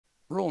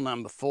Rule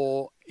number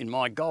 4 in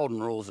my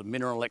golden rules of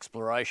mineral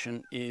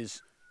exploration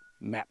is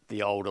map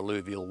the old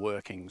alluvial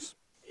workings.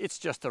 It's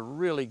just a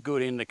really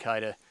good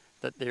indicator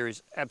that there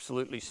is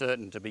absolutely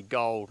certain to be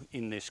gold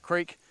in this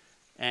creek,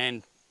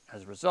 and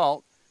as a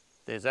result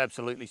there's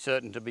absolutely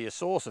certain to be a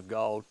source of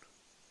gold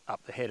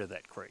up the head of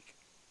that creek.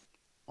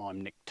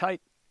 I'm Nick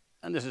Tate,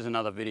 and this is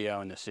another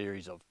video in the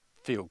series of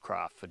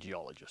Fieldcraft for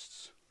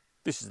Geologists.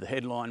 This is the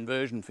headline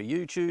version for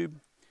YouTube.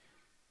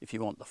 If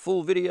you want the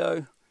full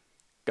video,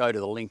 go to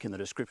the link in the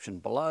description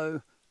below,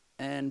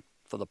 and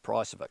for the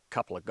price of a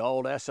couple of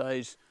gold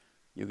assays,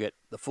 you'll get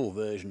the full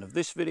version of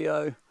this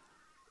video,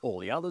 all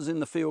the others in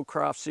the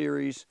Fieldcraft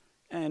series,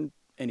 and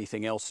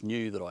anything else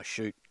new that I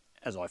shoot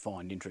as I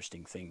find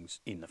interesting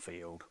things in the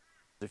field.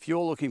 If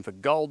you're looking for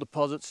gold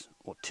deposits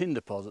or tin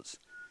deposits,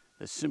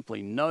 there's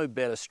simply no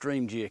better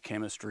stream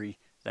geochemistry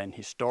than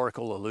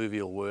historical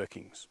alluvial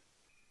workings.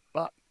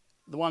 But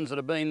the ones that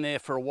have been there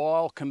for a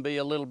while can be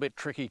a little bit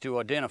tricky to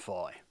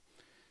identify.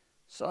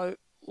 So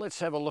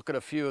let's have a look at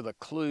a few of the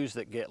clues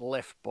that get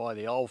left by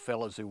the old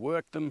fellas who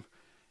worked them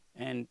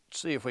and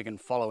see if we can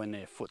follow in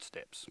their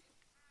footsteps.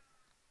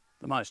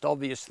 The most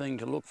obvious thing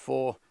to look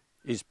for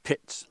is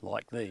pits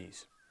like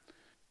these.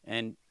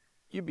 And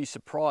you'd be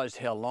surprised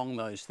how long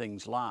those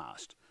things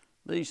last.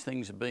 These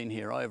things have been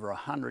here over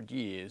 100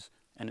 years,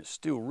 and it's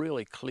still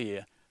really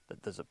clear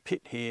that there's a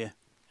pit here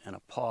and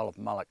a pile of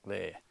mullock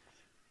there.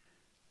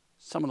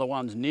 Some of the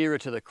ones nearer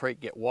to the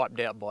creek get wiped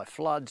out by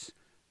floods,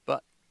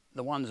 but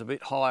the ones a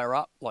bit higher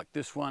up, like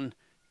this one,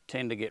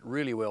 tend to get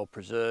really well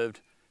preserved,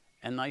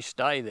 and they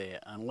stay there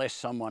unless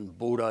someone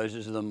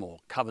bulldozes them or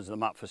covers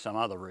them up for some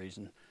other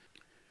reason.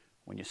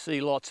 When you see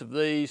lots of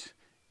these,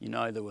 you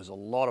know there was a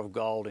lot of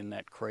gold in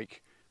that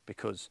creek,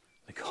 because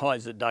the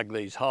guys that dug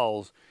these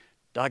holes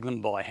dug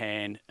them by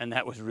hand, and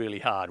that was really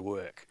hard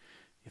work.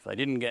 If they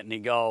didn't get any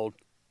gold,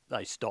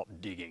 they stopped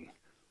digging.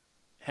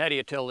 How do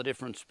you tell the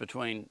difference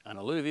between an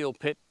alluvial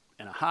pit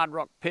and a hard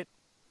rock pit?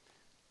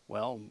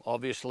 Well,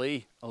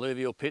 obviously,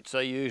 alluvial pits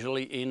are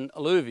usually in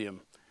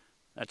alluvium.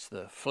 That's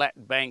the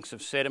flat banks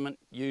of sediment,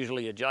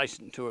 usually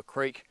adjacent to a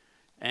creek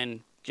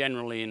and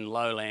generally in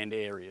lowland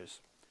areas.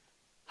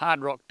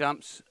 Hard rock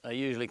dumps are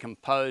usually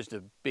composed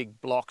of big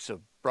blocks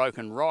of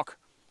broken rock,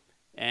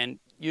 and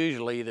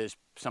usually there's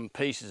some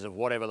pieces of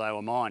whatever they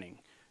were mining.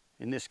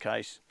 In this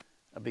case,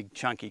 a big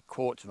chunky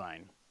quartz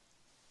vein.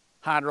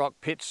 Hard rock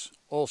pits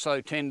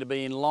also tend to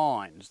be in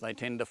lines. They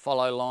tend to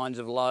follow lines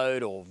of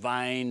lode or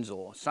veins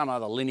or some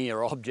other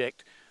linear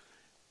object,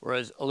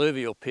 whereas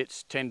alluvial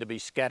pits tend to be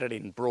scattered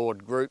in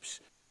broad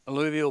groups.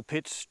 Alluvial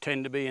pits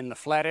tend to be in the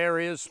flat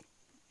areas,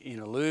 in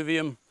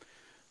alluvium.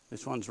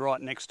 This one's right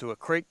next to a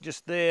creek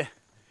just there,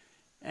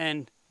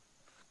 and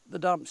the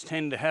dumps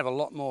tend to have a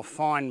lot more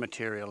fine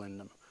material in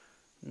them.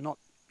 Not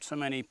so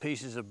many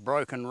pieces of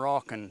broken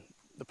rock, and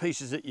the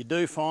pieces that you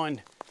do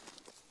find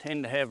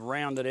tend to have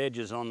rounded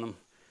edges on them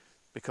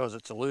because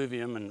it's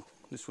alluvium and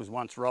this was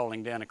once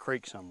rolling down a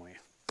creek somewhere.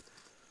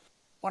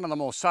 One of the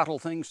more subtle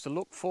things to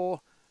look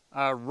for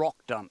are rock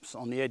dumps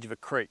on the edge of a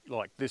creek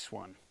like this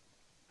one.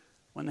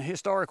 When the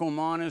historical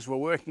miners were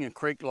working a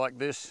creek like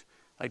this,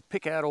 they'd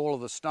pick out all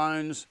of the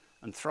stones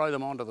and throw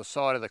them onto the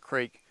side of the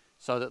creek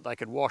so that they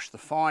could wash the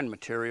fine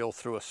material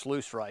through a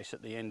sluice race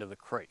at the end of the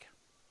creek.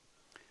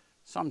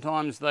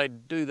 Sometimes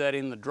they'd do that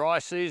in the dry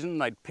season.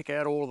 They'd pick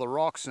out all of the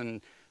rocks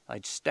and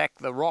they'd stack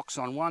the rocks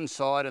on one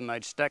side and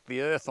they'd stack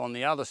the earth on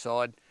the other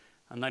side,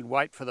 and they'd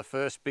wait for the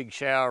first big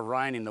shower of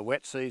rain in the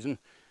wet season,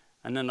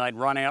 and then they'd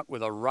run out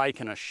with a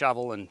rake and a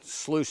shovel and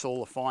sluice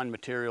all the fine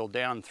material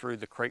down through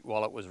the creek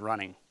while it was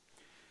running.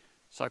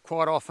 So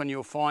quite often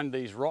you'll find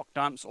these rock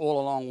dumps all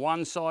along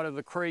one side of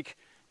the creek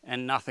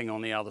and nothing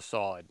on the other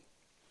side.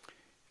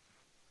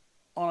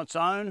 On its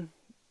own,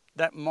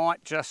 that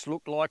might just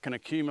look like an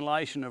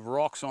accumulation of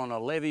rocks on a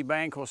levee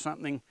bank or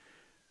something,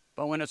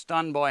 but when it's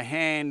done by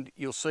hand,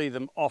 you'll see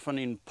them often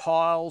in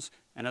piles,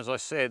 and as I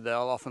said,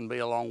 they'll often be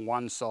along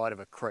one side of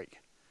a creek.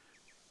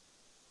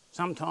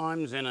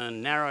 Sometimes in a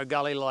narrow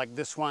gully like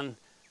this one,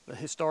 the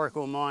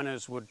historical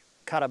miners would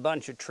cut a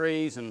bunch of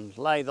trees and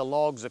lay the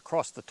logs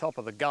across the top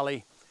of the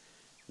gully,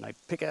 and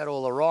they'd pick out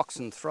all the rocks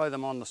and throw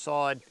them on the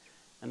side,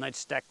 and they'd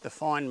stack the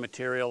fine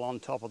material on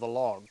top of the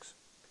logs.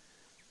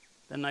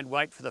 Then they'd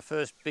wait for the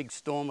first big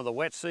storm of the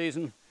wet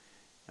season,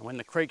 and when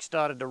the creek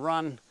started to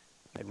run,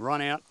 they'd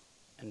run out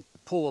and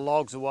pull the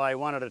logs away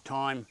one at a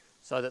time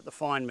so that the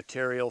fine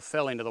material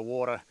fell into the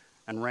water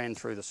and ran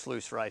through the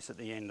sluice race at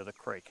the end of the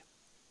creek.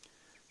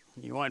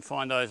 You won't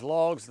find those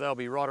logs, they'll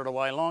be rotted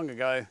away long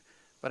ago,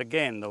 but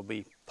again there'll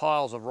be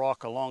piles of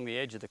rock along the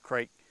edge of the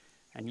creek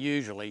and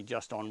usually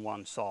just on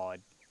one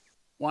side.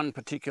 One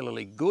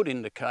particularly good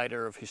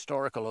indicator of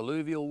historical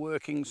alluvial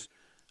workings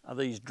are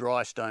these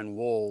dry stone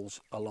walls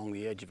along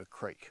the edge of a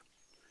creek.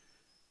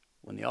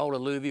 When the old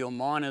alluvial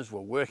miners were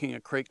working a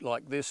creek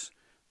like this,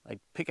 they'd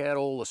pick out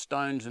all the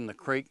stones in the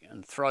creek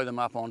and throw them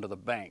up onto the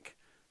bank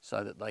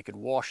so that they could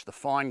wash the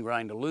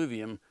fine-grained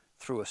alluvium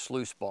through a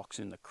sluice box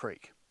in the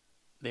creek.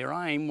 Their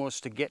aim was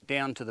to get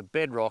down to the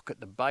bedrock at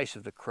the base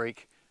of the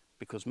creek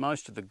because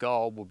most of the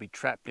gold will be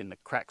trapped in the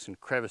cracks and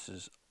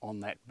crevices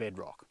on that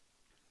bedrock.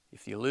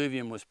 If the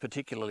alluvium was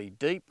particularly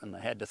deep and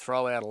they had to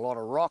throw out a lot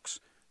of rocks,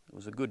 there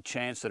was a good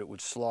chance that it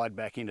would slide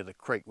back into the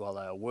creek while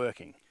they were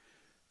working.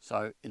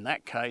 So in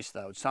that case,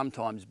 they would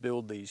sometimes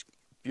build these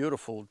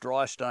beautiful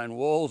dry stone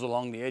walls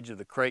along the edge of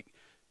the creek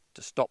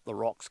to stop the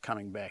rocks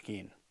coming back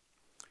in.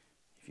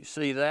 If you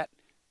see that,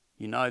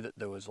 you know that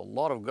there was a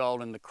lot of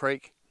gold in the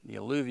creek, the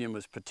alluvium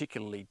was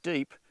particularly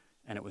deep,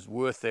 and it was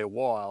worth their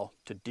while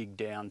to dig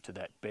down to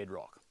that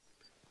bedrock.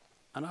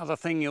 Another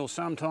thing you'll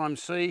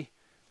sometimes see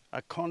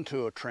are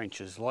contour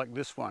trenches like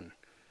this one,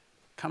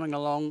 coming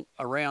along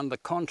around the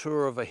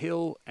contour of a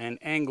hill and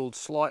angled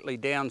slightly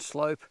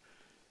downslope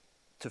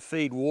to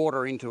feed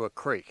water into a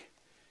creek.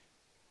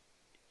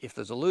 If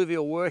there's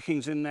alluvial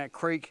workings in that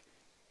creek,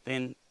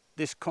 then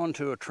this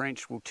contour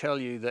trench will tell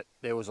you that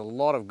there was a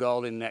lot of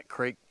gold in that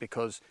creek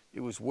because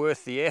it was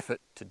worth the effort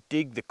to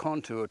dig the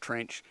contour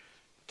trench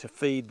to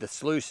feed the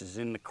sluices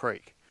in the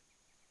creek.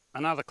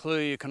 Another clue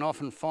you can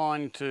often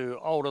find to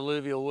old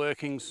alluvial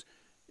workings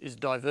is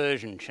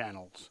diversion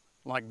channels,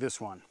 like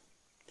this one.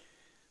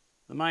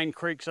 The main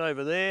creek's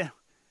over there,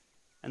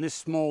 and this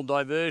small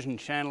diversion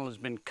channel has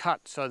been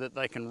cut so that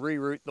they can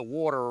reroute the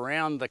water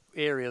around the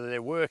area that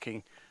they're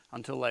working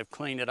until they've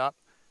cleaned it up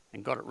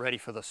and got it ready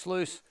for the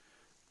sluice,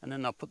 and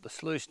then they'll put the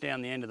sluice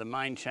down the end of the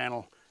main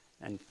channel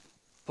and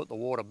put the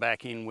water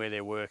back in where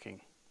they're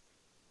working.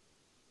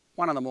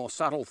 One of the more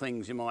subtle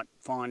things you might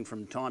find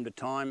from time to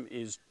time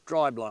is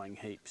dry blowing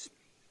heaps.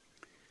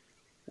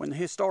 When the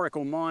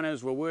historical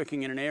miners were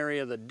working in an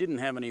area that didn't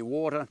have any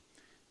water,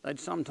 they'd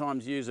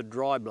sometimes use a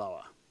dry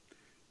blower.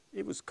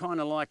 It was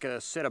kind of like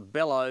a set of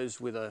bellows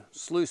with a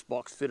sluice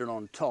box fitted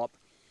on top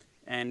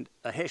and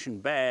a hessian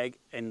bag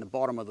in the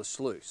bottom of the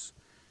sluice.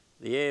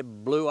 The air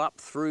blew up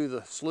through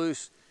the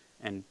sluice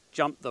and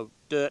jumped the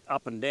dirt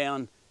up and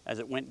down as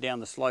it went down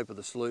the slope of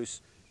the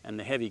sluice, and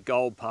the heavy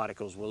gold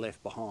particles were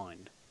left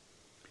behind.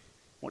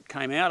 What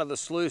came out of the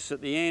sluice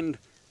at the end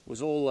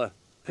was all the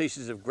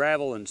pieces of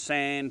gravel and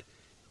sand,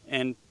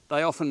 and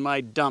they often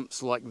made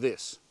dumps like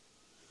this.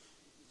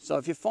 So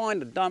if you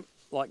find a dump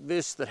like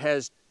this that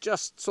has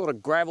just sort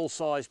of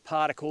gravel-sized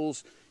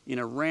particles in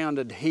a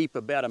rounded heap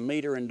about 1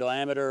 metre in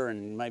diameter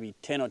and maybe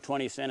 10 or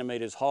 20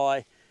 centimetres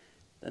high,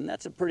 then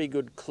that's a pretty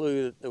good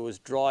clue that there was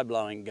dry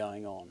blowing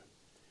going on.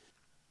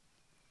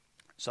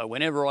 So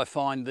whenever I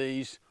find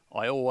these,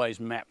 I always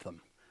map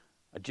them.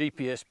 A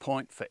GPS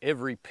point for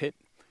every pit,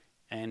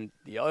 and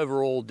the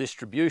overall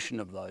distribution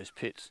of those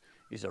pits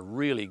is a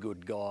really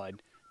good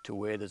guide to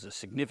where there's a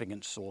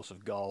significant source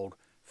of gold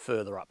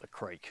further up the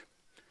creek.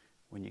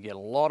 When you get a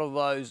lot of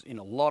those in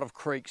a lot of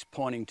creeks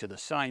pointing to the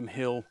same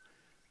hill,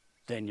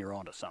 then you're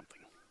onto something.